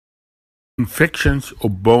Infections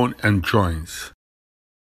of bone and joints.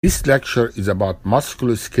 This lecture is about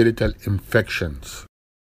musculoskeletal infections.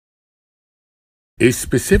 A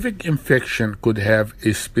specific infection could have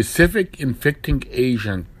a specific infecting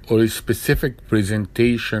agent or a specific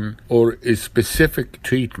presentation or a specific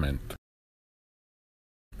treatment.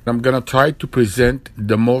 I'm going to try to present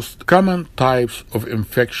the most common types of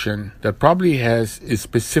infection that probably has a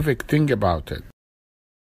specific thing about it.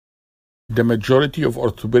 The majority of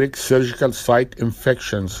orthopedic surgical site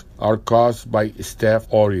infections are caused by Staph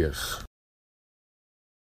aureus.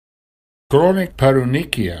 Chronic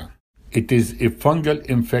Paronychia. It is a fungal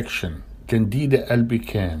infection, Candida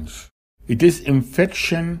albicans. It is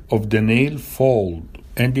infection of the nail fold,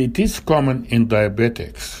 and it is common in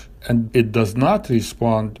diabetics, and it does not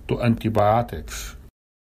respond to antibiotics.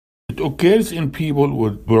 It occurs in people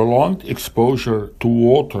with prolonged exposure to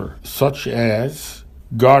water, such as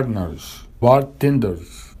gardeners,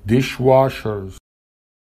 bartenders, dishwashers.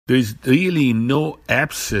 There is really no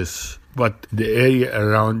abscess, but the area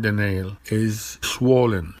around the nail is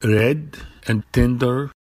swollen, red, and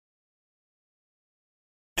tender.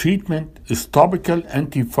 Treatment is topical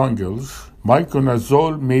antifungals.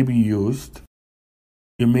 Miconazole may be used.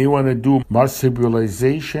 You may want to do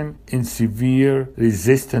marsupialization in severe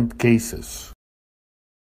resistant cases.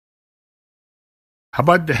 How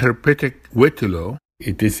about the herpetic vitello?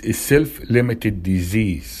 It is a self-limited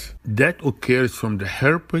disease that occurs from the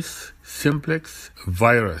herpes simplex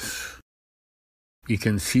virus. You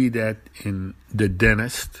can see that in the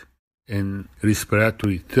dentist, in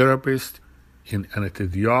respiratory therapist, in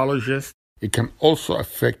anesthesiologist. It can also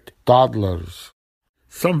affect toddlers.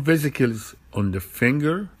 Some vesicles on the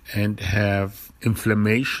finger and have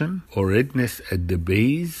inflammation or redness at the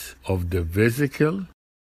base of the vesicle.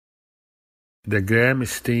 The gram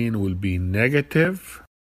stain will be negative.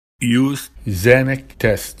 Use Zanuck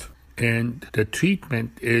test. And the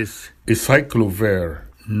treatment is acyclovir,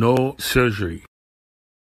 no surgery.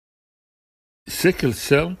 Sickle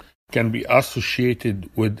cell can be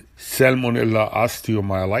associated with Salmonella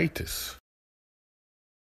osteomyelitis.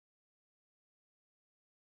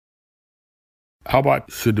 How about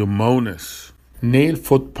Pseudomonas? Nail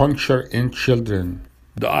foot puncture in children.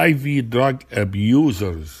 The IV drug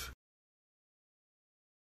abusers.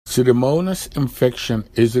 Pseudomonas infection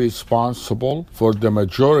is responsible for the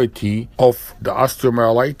majority of the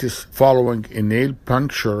osteomyelitis following a nail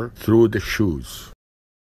puncture through the shoes.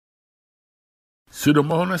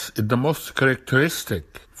 Pseudomonas is the most characteristic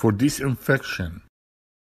for this infection.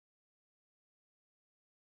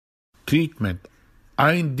 Treatment: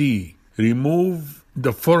 IND. Remove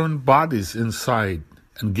the foreign bodies inside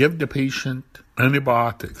and give the patient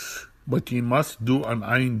antibiotics, but you must do an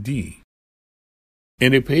IND.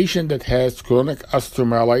 In a patient that has chronic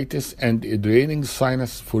osteomyelitis and a draining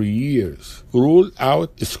sinus for years, rule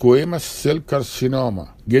out squamous cell carcinoma.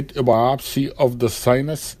 Get a biopsy of the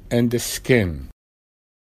sinus and the skin.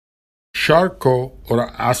 Charcot or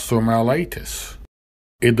osteomyelitis.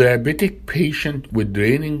 A diabetic patient with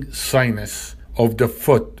draining sinus of the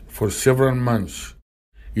foot for several months.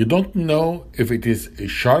 You don't know if it is a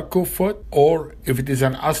Charcot foot or if it is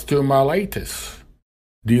an osteomyelitis.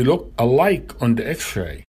 They look alike on the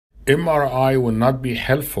X-ray. MRI will not be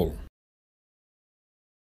helpful.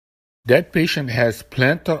 That patient has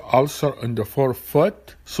plantar ulcer on the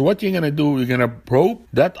forefoot. So what you're going to do, you're going to probe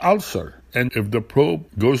that ulcer. And if the probe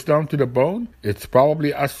goes down to the bone, it's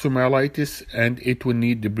probably osteomyelitis and it will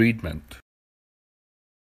need debridement.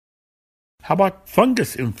 How about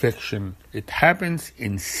fungus infection? It happens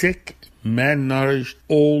in sick, malnourished,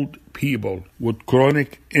 old people with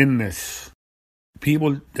chronic illness.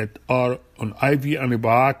 People that are on IV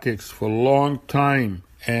antibiotics for a long time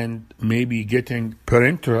and maybe getting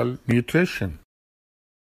parenteral nutrition.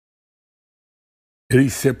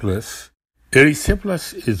 Erysipelas.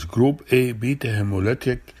 Erysipelas is group A beta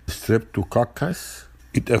hemolytic streptococcus.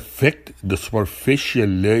 It affects the superficial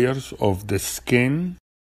layers of the skin.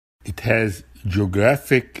 It has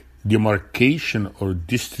geographic demarcation or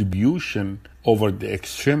distribution over the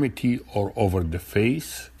extremity or over the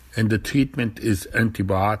face. And the treatment is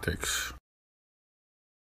antibiotics.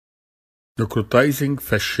 Necrotizing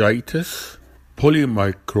fasciitis,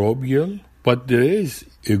 polymicrobial, but there is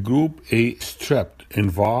a group A strep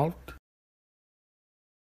involved.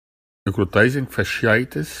 Necrotizing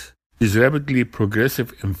fasciitis is rapidly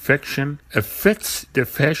progressive infection, affects the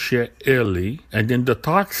fascia early, and then the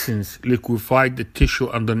toxins liquefy the tissue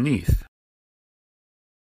underneath.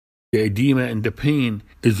 The edema and the pain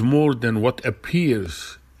is more than what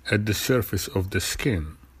appears at the surface of the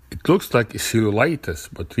skin. It looks like a cellulitis,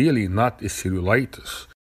 but really not a cellulitis.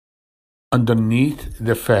 underneath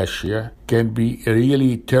the fascia can be a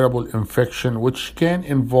really terrible infection which can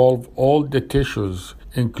involve all the tissues,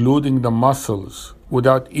 including the muscles,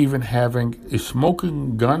 without even having a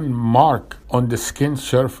smoking gun mark on the skin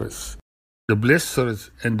surface. The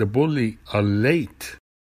blisters and the bully are late.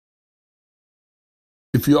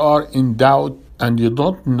 If you are in doubt and you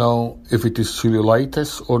don't know if it is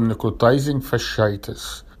cellulitis or necrotizing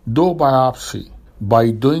fasciitis, do a biopsy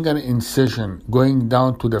by doing an incision going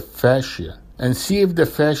down to the fascia and see if the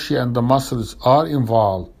fascia and the muscles are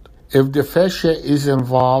involved. If the fascia is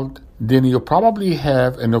involved, then you probably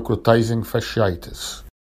have a necrotizing fasciitis.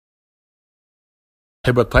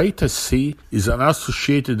 Hepatitis C is an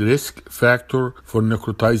associated risk factor for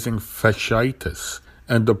necrotizing fasciitis,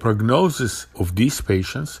 and the prognosis of these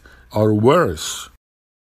patients are worse.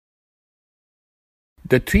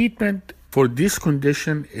 The treatment for this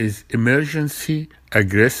condition is emergency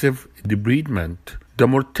aggressive debridement. The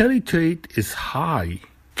mortality rate is high,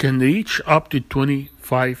 can reach up to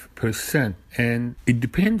 25%, and it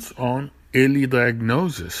depends on early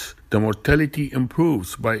diagnosis. The mortality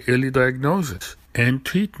improves by early diagnosis and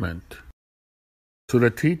treatment. So the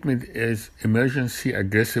treatment is emergency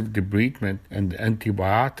aggressive debridement and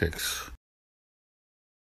antibiotics.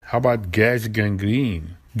 How about gas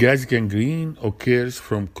gangrene? Gas gangrene occurs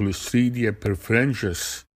from Clostridia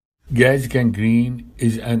perfringens. Gas gangrene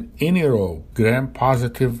is an anaerobe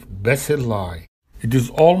gram-positive bacilli. It is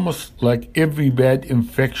almost like every bad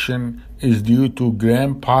infection is due to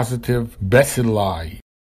gram-positive bacilli.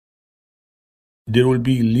 There will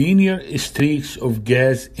be linear streaks of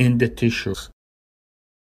gas in the tissues.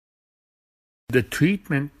 The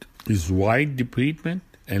treatment is wide debridement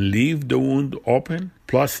and leave the wound open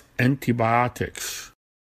plus antibiotics.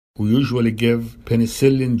 We usually give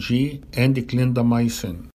penicillin G and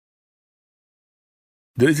clindamycin.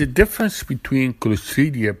 There is a difference between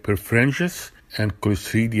Clostridia perfringens and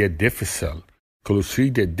Clostridia difficile.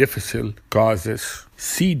 Clostridia difficile causes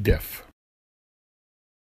C. diff.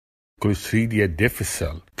 Clostridia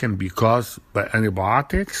difficile can be caused by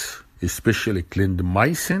antibiotics, especially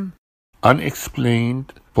clindamycin,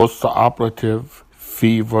 unexplained postoperative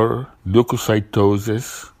fever,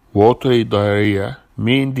 leukocytosis, watery diarrhea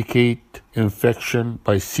may indicate infection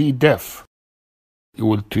by C. diff. You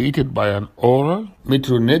will treat it by an oral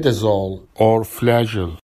metronidazole or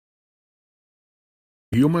flagyl.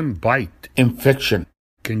 Human bite infection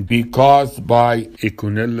can be caused by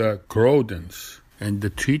Echinella crodens, and the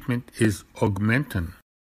treatment is augmentin.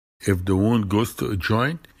 If the wound goes to a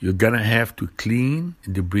joint, you're going to have to clean,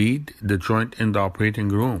 debride the joint in the operating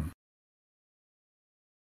room.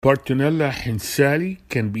 Bartonella hensali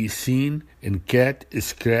can be seen in cat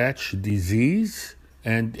scratch disease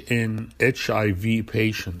and in HIV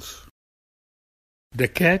patients. The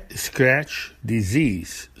cat scratch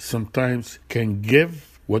disease sometimes can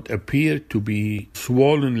give what appear to be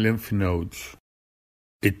swollen lymph nodes.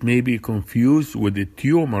 It may be confused with a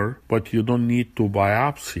tumor, but you don't need to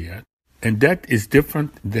biopsy it. And that is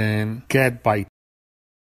different than cat bite.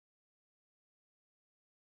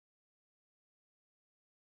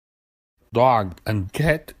 Dog and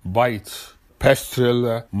cat bites,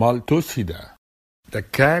 Pasteurella maltosida. The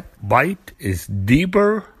cat bite is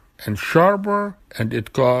deeper and sharper, and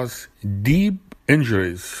it causes deep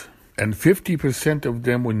injuries, and 50% of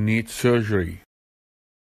them will need surgery.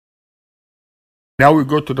 Now we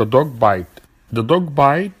go to the dog bite. The dog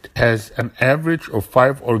bite has an average of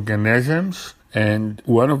 5 organisms, and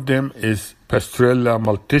one of them is Pasteurella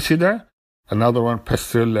maltosida, another one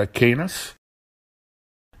Pasteurella canis.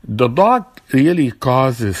 The dog really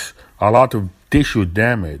causes a lot of tissue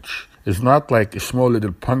damage. It's not like a small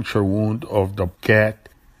little puncture wound of the cat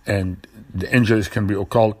and the injuries can be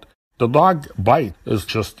occult. The dog bite is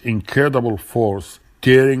just incredible force.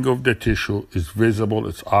 Tearing of the tissue is visible,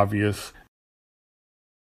 it's obvious.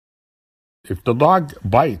 If the dog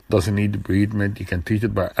bite doesn't need debridement, you can treat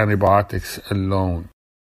it by antibiotics alone.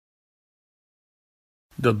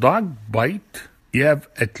 The dog bite, you have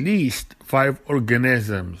at least 5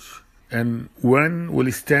 organisms, and one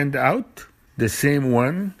will stand out, the same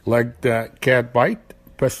one like the cat bite,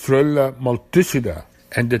 Pasteurella maltosida,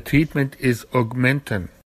 and the treatment is augmentin.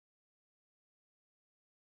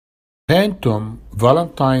 Phantom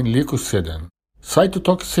Valentine leukocidin,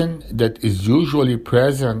 cytotoxin that is usually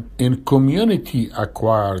present in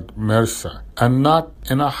community-acquired MRSA and not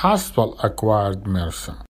in a hospital-acquired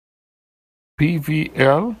MRSA.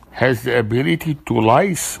 PVL has the ability to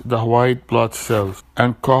lyse the white blood cells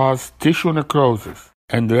and cause tissue necrosis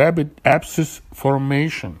and rapid abscess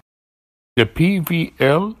formation. The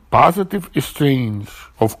PVL positive strains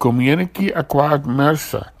of community-acquired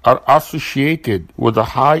MRSA are associated with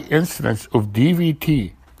a high incidence of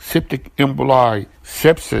DVT, septic emboli,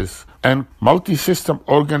 sepsis, and multi-system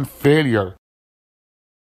organ failure.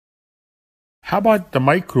 How about the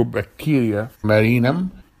microbacteria marinum?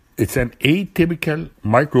 It's an atypical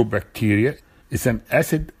microbacteria. It's an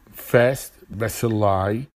acid-fast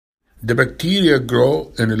bacilli. The bacteria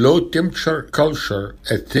grow in a low-temperature culture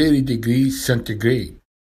at 30 degrees centigrade.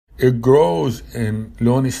 It grows in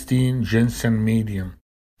Lowenstein ginseng medium.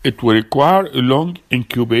 It will require a long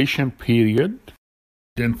incubation period.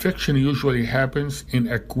 The infection usually happens in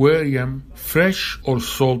aquarium, fresh or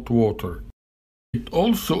salt water. It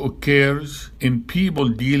also occurs in people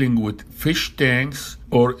dealing with fish tanks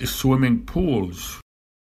or swimming pools.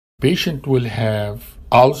 Patient will have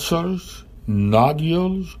ulcers,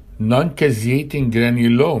 nodules, non-caseating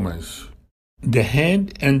granulomas. The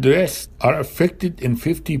hand and wrist are affected in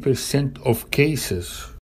 50% of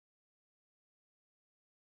cases.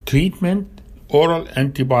 Treatment: oral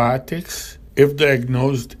antibiotics if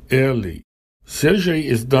diagnosed early. Surgery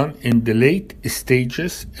is done in the late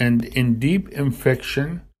stages and in deep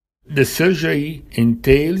infection. The surgery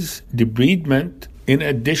entails debridement in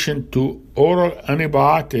addition to oral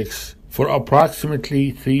antibiotics for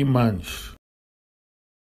approximately 3 months.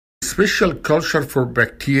 Special culture for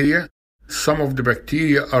bacteria. Some of the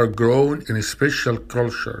bacteria are grown in a special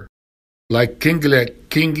culture. Like Kinglia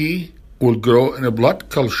kingi will grow in a blood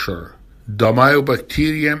culture. The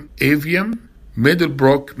Mycobacterium avium,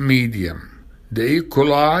 Middlebrook medium. The E.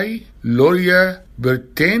 coli, Loria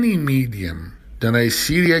bertani medium. The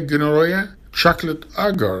Neisseria gonorrhea, chocolate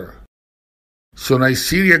agar. So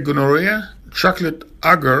Neisseria gonorrhea, chocolate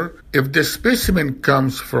agar, if the specimen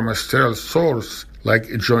comes from a sterile source like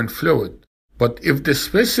a joint fluid. But if the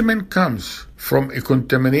specimen comes from a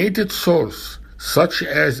contaminated source, such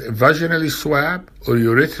as a vaginal swab or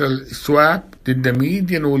urethral swab, then the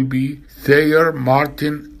medium will be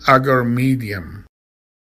Thayer-Martin agar medium.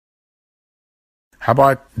 How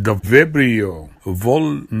about the Vibrio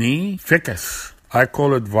vulnificus? I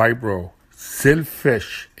call it Vibro.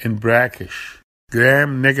 Silfish and brackish.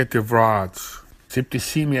 Gram-negative rods.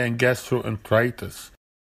 Septicemia and gastroenteritis.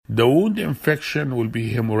 The wound infection will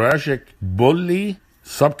be hemorrhagic bully,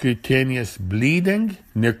 subcutaneous bleeding,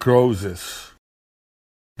 necrosis.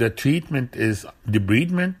 The treatment is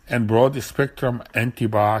debridement and broad-spectrum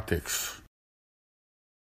antibiotics.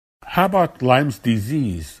 How about Lyme's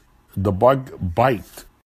disease? The bug bite.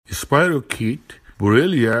 Spirochete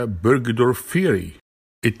Borrelia burgdorferi.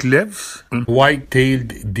 It lives in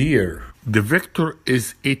white-tailed deer. The vector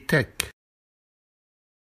is a tick.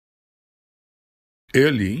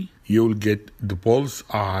 Early, you will get the bull's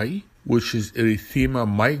eye, which is erythema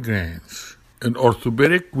migrans. In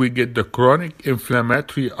orthopedic, we get the chronic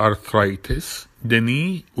inflammatory arthritis. The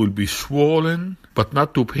knee will be swollen, but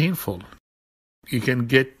not too painful. You can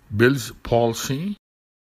get Bell's palsy.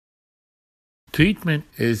 Treatment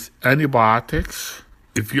is antibiotics.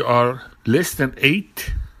 If you are less than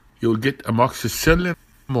 8, you'll get amoxicillin.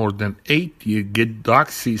 More than 8, you get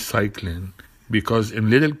doxycycline. Because in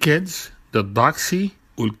little kids, the doxy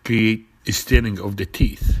will create a staining of the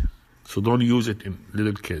teeth. So don't use it in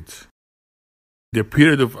little kids. The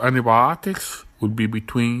period of antibiotics will be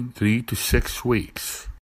between 3 to 6 weeks.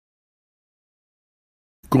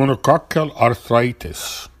 Gonococcal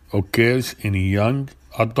arthritis occurs in young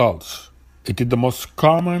adults. It is the most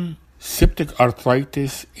common septic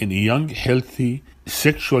arthritis in a young, healthy,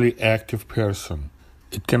 sexually active person.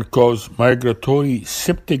 It can cause migratory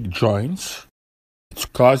septic joints. It's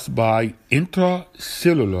caused by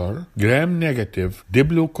intracellular gram-negative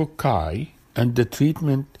diplococci, and the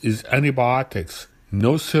treatment is antibiotics,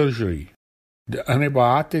 no surgery. The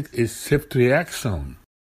antibiotic is ceftriaxone.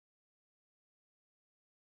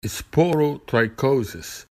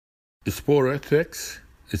 Sporotrichosis. Sporothrix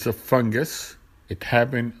is a fungus. It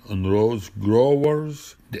happened on rose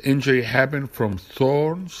growers. The injury happened from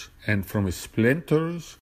thorns and from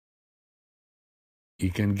splinters.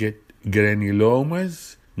 You can get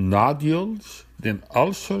granulomas, nodules, then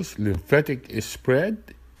ulcers, lymphatic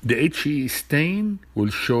spread. The HE stain will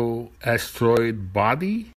show asteroid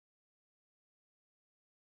body.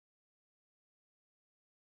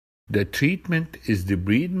 The treatment is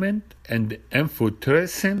debridement and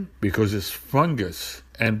amphotericin because it's fungus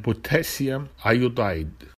and potassium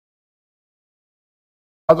iodide.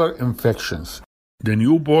 Other infections. The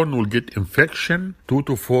newborn will get infection 2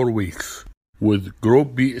 to 4 weeks with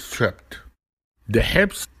group B strep. The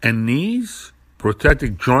hips and knees,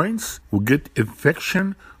 prosthetic joints will get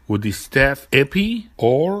infection with the staph epi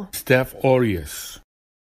or staph aureus.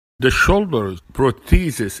 The shoulder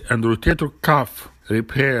prosthesis and rotator cuff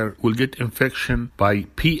repair will get infection by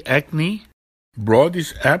P. acne,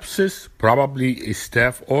 Brody's abscess, probably a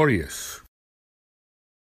Staph aureus.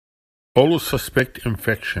 Always suspect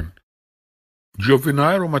infection.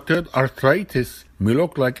 Juvenile rheumatoid arthritis may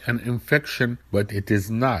look like an infection, but it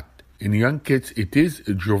is not. In young kids, it is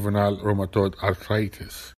a juvenile rheumatoid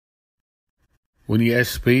arthritis. When you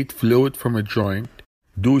aspirate fluid from a joint,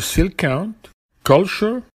 do cell count,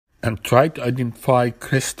 culture, and try to identify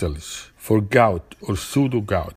crystals for gout or pseudo-gout.